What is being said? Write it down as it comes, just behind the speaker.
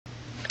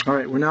All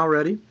right, we're now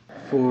ready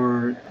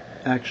for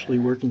actually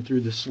working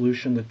through the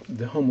solution,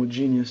 the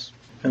homogeneous,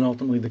 and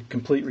ultimately the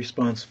complete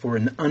response for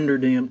an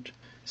underdamped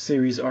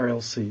series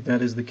RLC.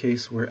 That is the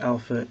case where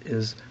alpha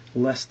is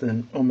less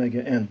than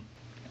omega n.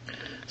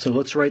 So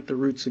let's write the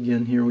roots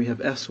again here. We have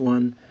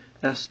S1,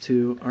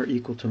 S2 are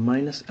equal to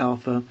minus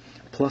alpha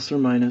plus or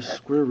minus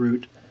square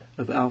root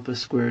of alpha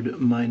squared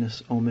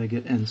minus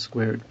omega n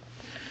squared.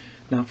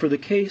 Now for the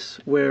case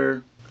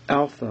where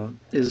alpha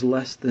is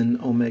less than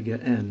omega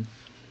n,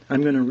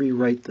 I'm going to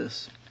rewrite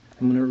this.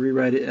 I'm going to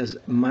rewrite it as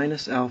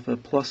minus alpha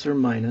plus or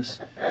minus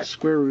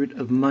square root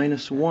of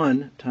minus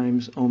 1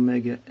 times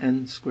omega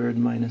n squared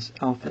minus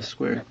alpha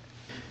squared.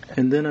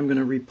 And then I'm going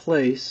to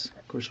replace,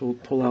 of course we'll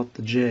pull out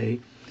the j,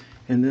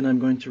 and then I'm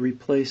going to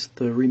replace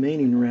the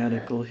remaining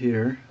radical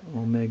here,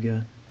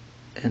 omega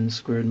n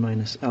squared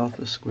minus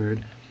alpha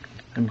squared.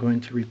 I'm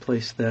going to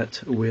replace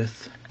that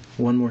with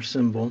one more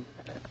symbol.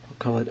 I'll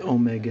call it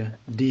omega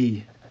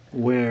d,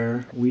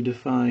 where we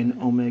define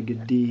omega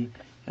d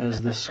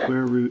as the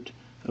square root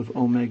of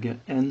omega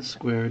n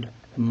squared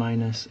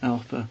minus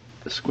alpha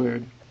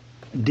squared.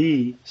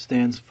 D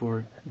stands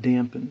for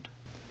dampened.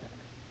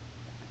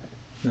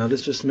 Now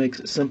this just makes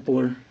it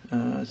simpler.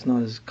 It's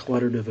not as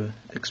cluttered of an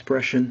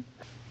expression.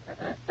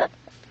 All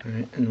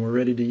right, and we're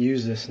ready to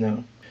use this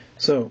now.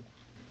 So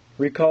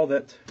recall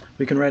that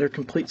we can write our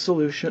complete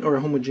solution, or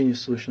a homogeneous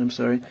solution,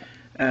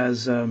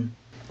 as a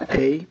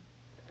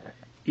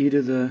e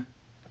to the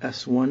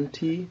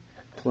s1t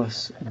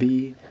plus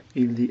b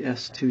e to the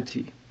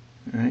s2t.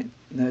 All right,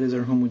 that is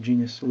our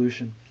homogeneous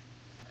solution.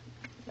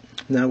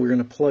 Now we're going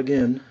to plug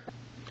in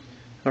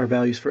our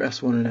values for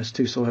s1 and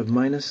s2. So we'll have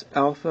minus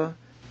alpha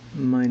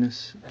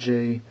minus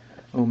j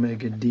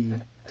omega d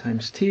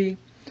times t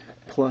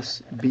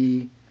plus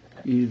b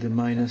e to the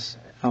minus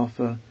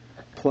alpha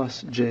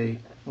plus j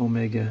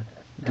omega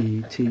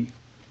dt.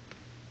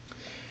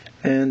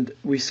 And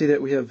we see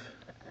that we have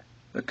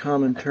a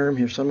common term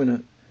here, so I'm going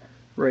to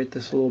write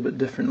this a little bit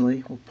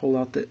differently. We'll pull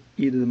out the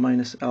e to the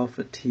minus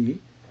alpha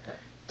t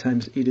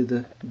times e to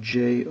the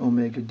j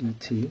omega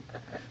dt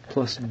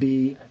plus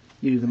b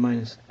e to the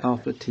minus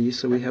alpha t.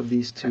 So we have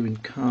these two in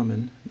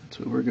common. That's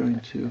what we're going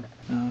to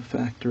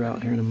factor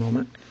out here in a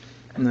moment.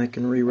 And I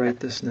can rewrite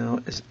this now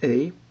as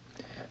a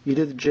e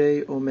to the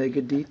j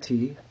omega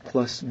dt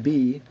plus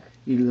b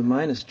e to the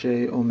minus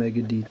j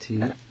omega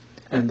dt,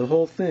 and the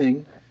whole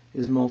thing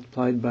is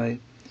multiplied by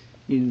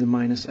e to the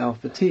minus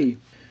alpha t.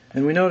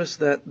 And we notice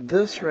that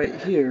this right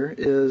here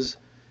is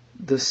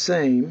the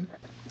same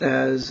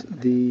as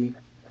the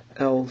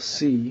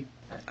LC,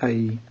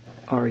 i.e.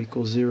 r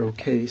equals 0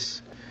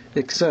 case,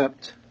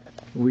 except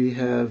we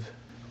have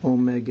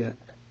omega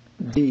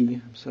d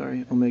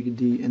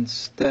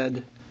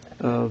instead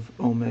of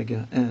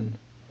omega n.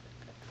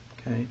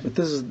 Okay, but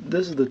this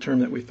is the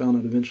term that we found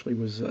out eventually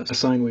was a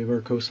sine wave or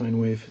a cosine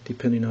wave,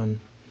 depending on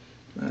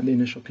the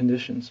initial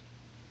conditions.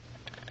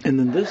 And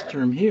then this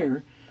term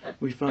here,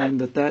 we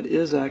find that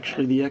is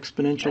actually the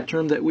exponential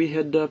term that we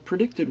had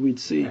predicted we'd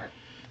see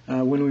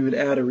when we would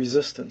add a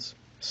resistance.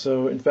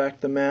 So in fact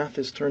the math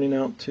is turning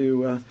out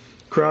to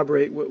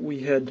corroborate what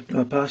we had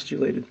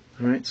postulated.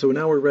 All right, so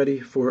now we're ready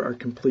for our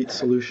complete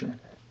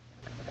solution.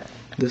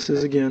 This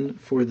is again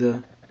for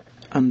the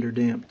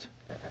underdamped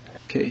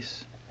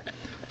case.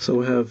 So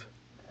we'll have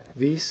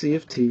Vc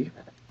of t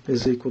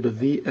is equal to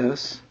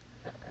Vs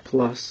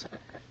plus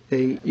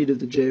a e to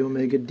the j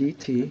omega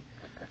dt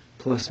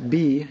plus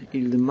b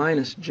e to the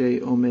minus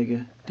j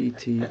omega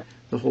dt,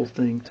 the whole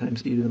thing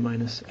times e to the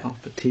minus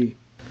alpha t.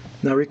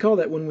 Now recall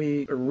that when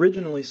we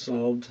originally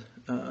solved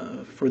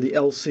for the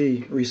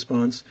LC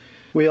response,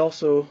 we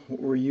also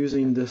were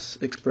using this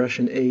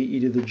expression a e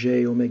to the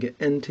j omega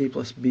nt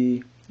plus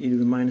b e to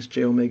the minus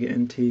j omega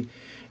nt,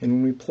 and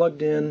when we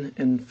plugged in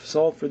and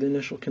solved for the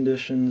initial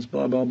conditions,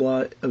 blah blah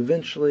blah,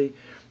 eventually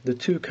the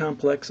two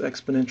complex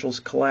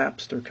exponentials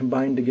collapsed or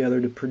combined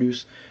together to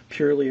produce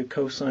purely a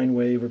cosine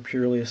wave or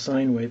purely a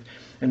sine wave.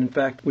 And in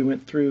fact we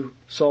went through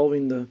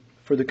solving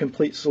for the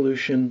complete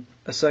solution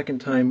a second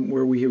time,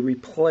 where we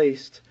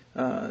replaced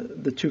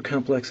the two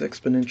complex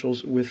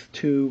exponentials with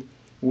two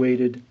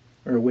weighted,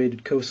 or a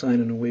weighted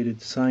cosine and a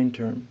weighted sine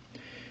term.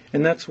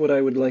 And that's what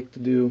I would like to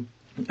do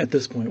at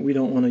this point. We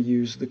don't want to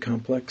use the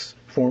complex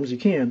forms. You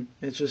can,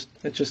 it's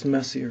just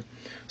messier.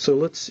 So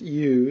let's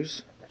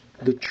use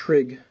the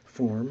trig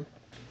form.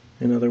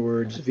 In other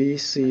words,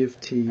 Vc of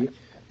t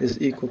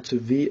is equal to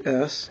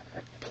Vs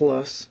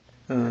plus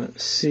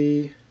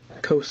c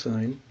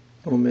cosine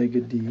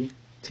omega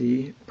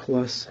dt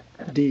plus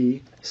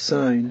d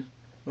sine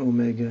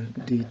omega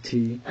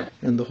dt,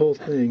 and the whole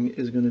thing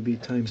is going to be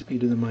times e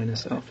to the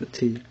minus alpha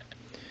t.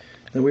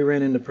 Now we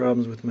ran into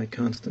problems with my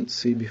constant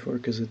c before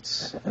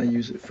because I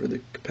use it for the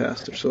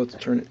capacitor, so let's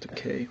turn it to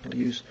k. We'll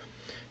use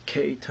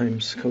k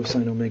times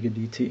cosine omega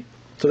dt.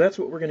 So that's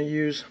what we're going to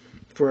use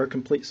for our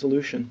complete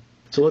solution.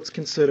 So let's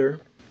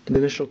consider the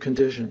initial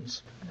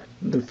conditions.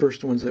 The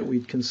first ones that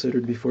we'd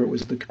considered before, it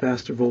was the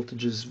capacitor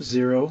voltage is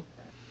 0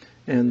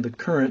 and the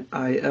current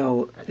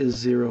IL is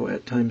 0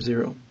 at time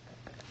 0.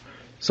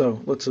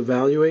 So let's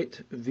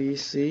evaluate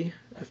Vc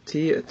of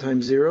t at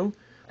time 0,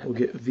 we'll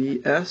get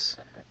Vs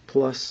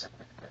plus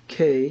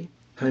k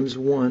times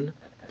 1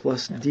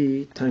 plus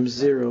d times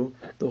 0,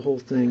 the whole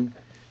thing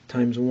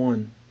times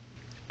 1.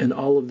 And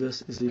all of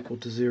this is equal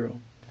to 0,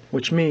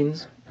 which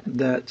means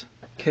that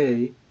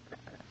k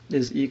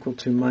is equal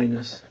to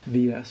minus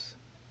Vs.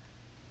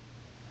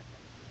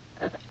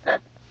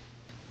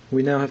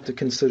 We now have to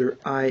consider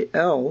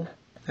IL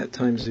at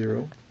time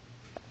 0.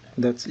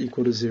 That's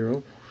equal to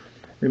 0.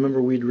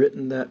 Remember, we'd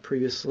written that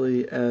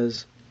previously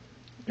as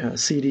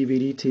c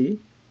dv dt.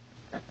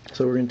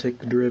 So we're going to take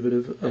the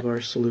derivative of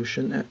our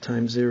solution at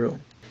time 0.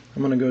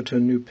 I'm going to go to a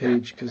new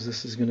page because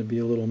this is going to be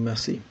a little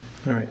messy.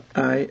 All right,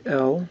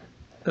 IL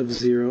of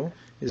 0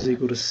 is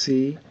equal to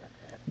c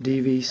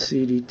dv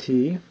c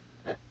dt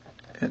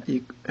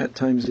at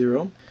time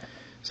 0.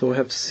 So we'll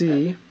have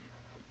c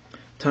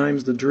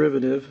times the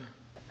derivative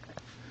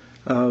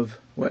of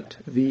what?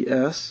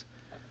 Vs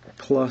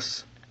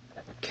plus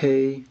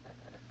k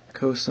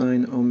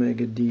cosine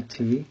omega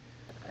dt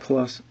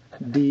plus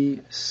d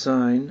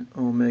sine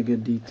omega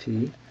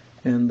dt,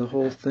 and the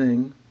whole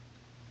thing,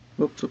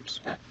 hold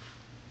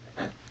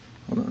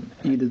on,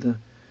 e to the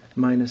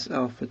minus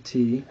alpha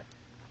t,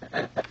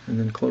 and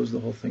then close the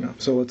whole thing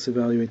off. So let's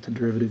evaluate the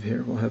derivative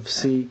here. We'll have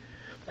c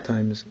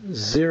times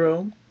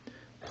 0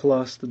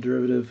 plus the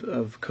derivative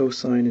of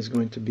cosine is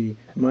going to be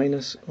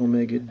minus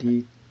omega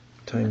d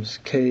times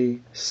k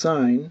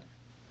sine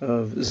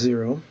of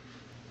 0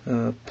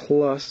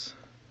 plus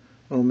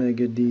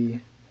omega d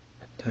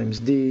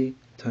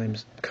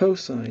times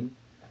cosine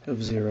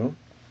of 0.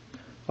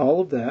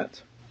 All of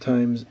that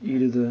times e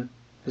to the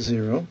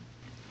 0.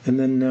 And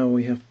then now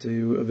we have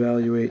to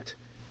evaluate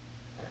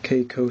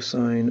k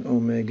cosine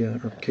omega,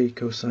 or k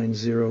cosine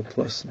 0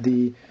 plus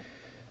d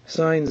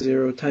sine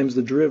 0 times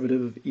the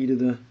derivative of e to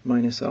the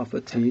minus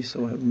alpha t.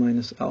 So I have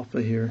minus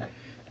alpha here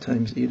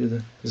times e to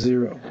the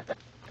 0.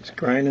 Just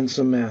grinding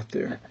some math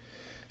there.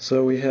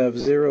 So we have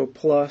 0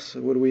 plus,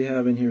 what do we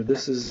have in here?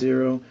 This is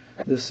 0,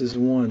 this is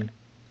 1.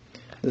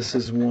 This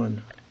is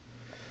 1.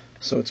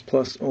 So it's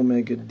plus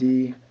omega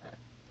d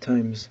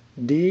times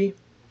d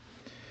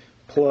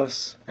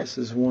plus, this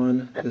is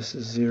 1, this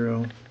is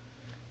 0,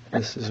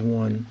 this is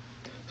 1.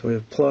 So we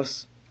have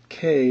plus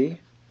k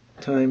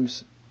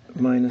times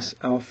minus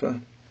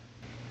alpha.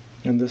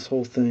 And this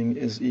whole thing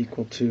is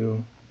equal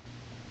to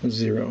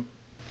 0.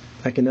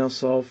 I can now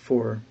solve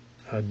for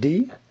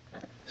d.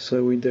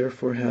 So we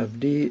therefore have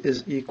d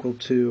is equal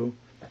to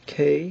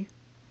k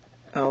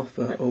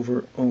alpha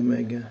over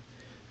omega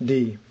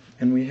d.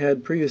 And we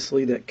had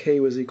previously that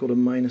k was equal to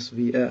minus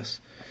Vs.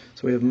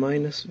 So we have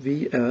minus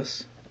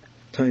Vs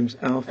times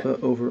alpha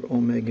over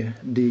omega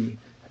d.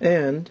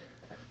 And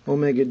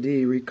omega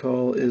d,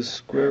 recall, is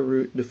square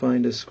root,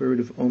 defined as square root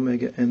of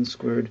omega n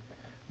squared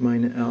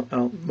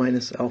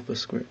minus alpha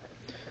squared.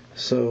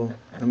 So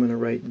I'm going to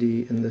write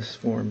d in this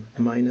form.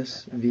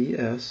 Minus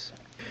Vs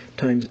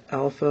times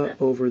alpha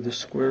over the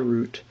square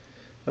root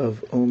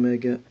of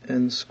omega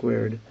n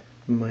squared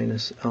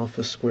minus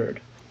alpha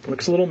squared.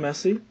 Looks a little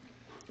messy,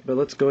 but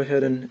let's go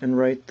ahead and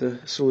write the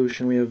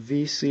solution. We have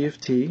Vc of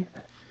t,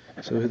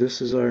 so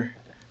this is our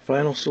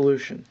final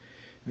solution.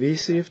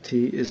 Vc of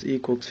t is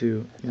equal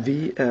to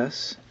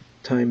Vs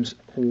times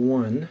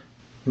 1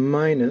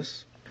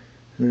 minus,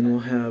 and then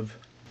we'll have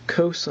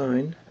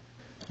cosine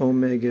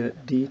omega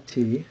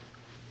dt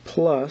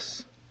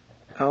plus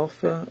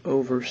alpha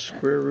over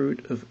square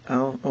root of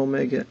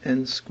omega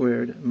n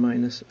squared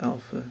minus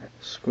alpha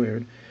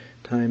squared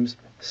times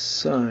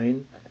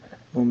sine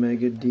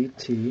omega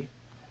dt,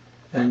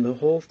 and the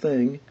whole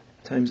thing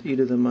times e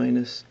to the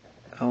minus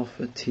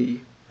alpha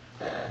t.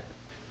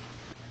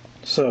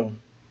 So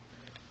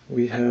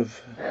we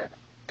have a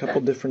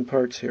couple different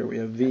parts here. We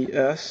have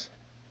Vs,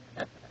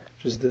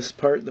 which is this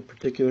part, the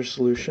particular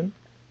solution.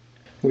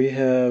 We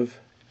have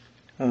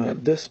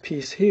this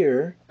piece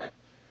here,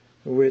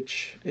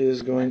 which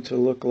is going to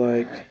look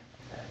like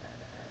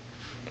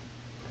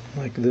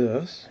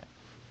this,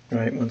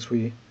 right, once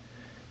we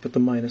put the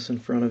minus in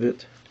front of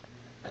it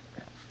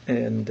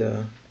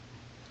and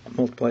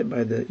multiply it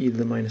by the e to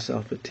the minus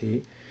alpha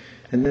t.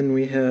 And then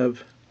we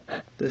have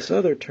this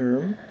other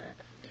term,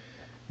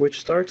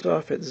 which starts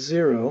off at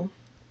 0.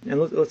 And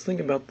let's think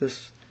about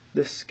this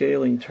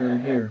scaling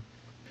term here.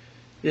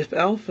 If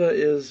alpha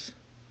is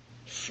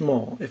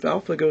small, if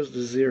alpha goes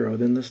to 0,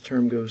 then this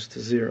term goes to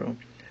 0.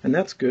 And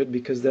that's good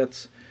because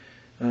that's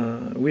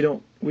we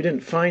didn't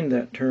find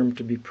that term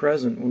to be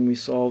present when we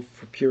solved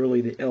for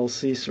purely the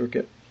LC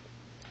circuit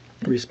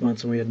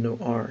response and we had no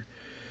R.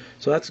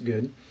 So that's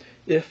good.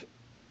 If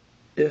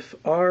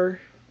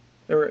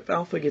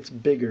alpha gets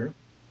bigger,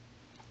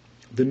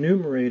 the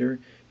numerator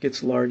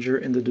gets larger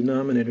and the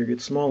denominator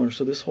gets smaller.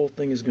 So this whole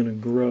thing is going to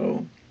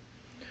grow.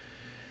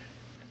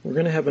 We're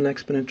going to have an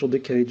exponential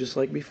decay just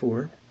like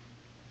before,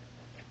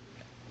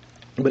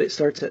 but it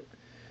starts at,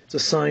 it's a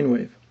sine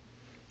wave.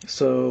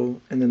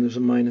 So, and then there's a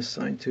minus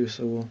sign too,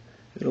 so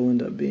it'll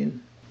end up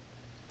being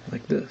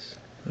like this.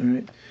 All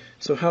right.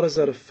 So how does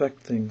that affect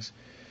things?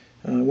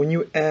 When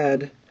you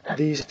add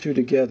these two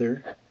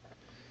together,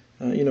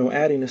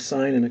 adding a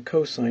sine and a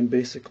cosine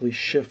basically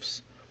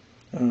shifts.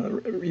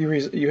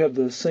 You have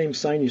the same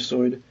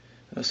sinusoid,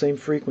 same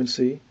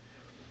frequency,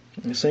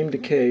 same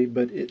decay,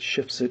 but it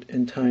shifts it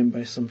in time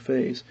by some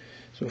phase.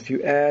 So if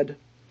you add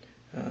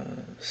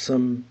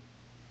some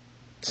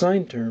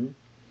sine term,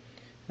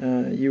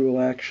 you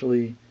will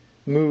actually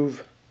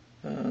move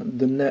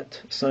the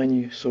net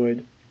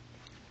sinusoid,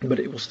 but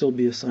it will still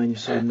be a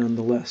sinusoid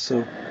nonetheless.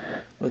 So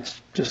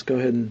let's just go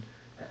ahead and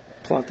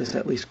plot this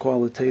at least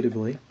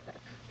qualitatively.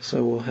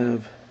 So we'll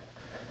have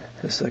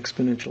this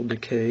exponential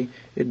decay.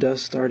 It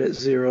does start at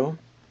 0,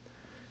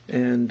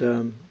 and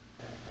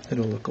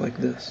it'll look like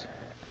this.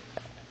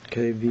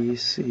 Okay,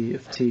 VC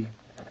of t.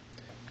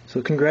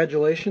 So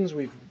congratulations,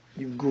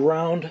 you've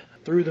ground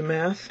through the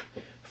math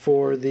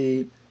for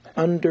the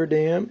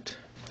underdamped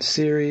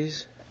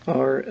series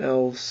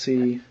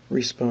RLC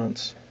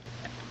response.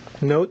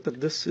 Note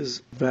that this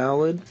is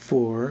valid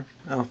for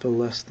alpha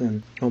less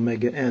than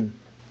omega n.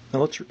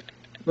 Now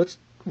let's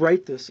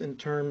write this in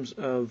terms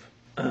of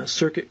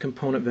circuit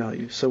component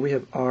values. So we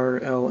have R,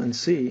 L, and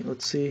C.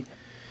 Let's see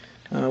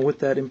what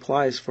that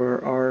implies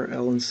for our R,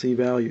 L, and C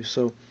values.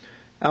 So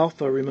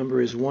alpha, remember,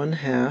 is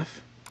 1/2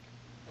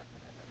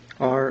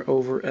 R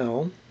over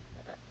L.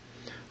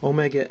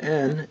 Omega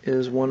n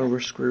is 1 over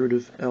square root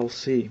of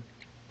LC.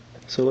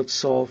 So let's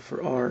solve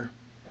for R.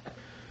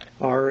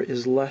 R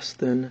is less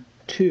than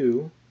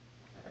 2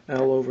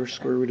 L over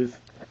square root of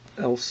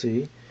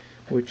LC,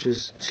 which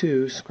is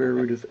 2 square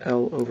root of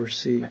L over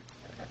C.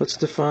 Let's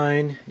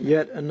define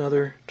yet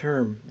another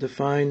term.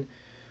 Define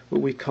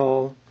what we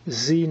call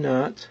Z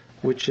naught,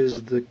 which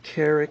is the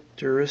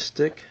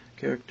characteristic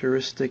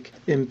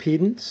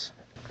impedance.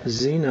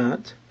 Z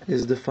naught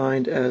is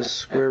defined as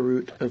square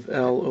root of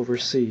L over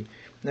C.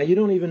 Now you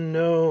don't even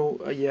know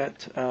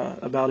yet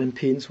about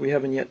impedance. We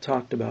haven't yet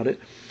talked about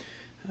it.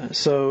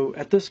 So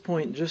at this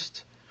point,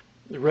 just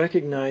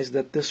recognize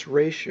that this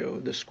ratio,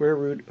 the square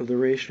root of the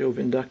ratio of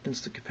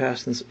inductance to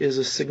capacitance, is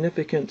a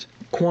significant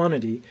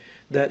quantity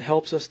that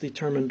helps us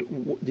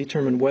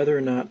determine whether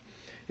or not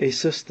a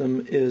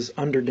system is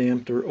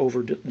underdamped or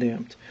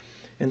overdamped.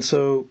 And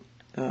so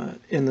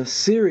in the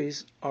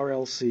series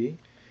RLC,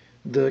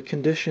 the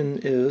condition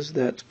is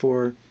that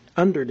for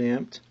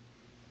underdamped,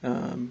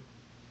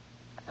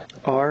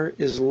 R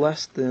is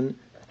less than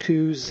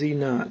 2Z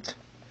naught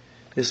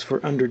is for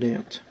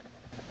underdamped.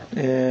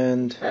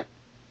 And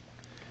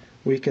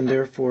we can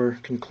therefore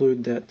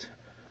conclude that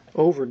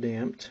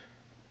overdamped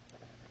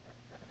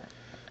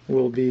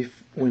will be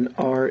when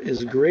R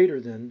is greater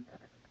than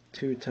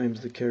 2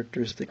 times the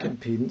characteristic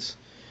impedance,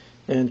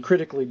 and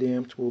critically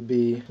damped will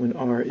be when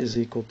R is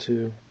equal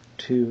to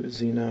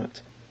 2Z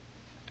naught.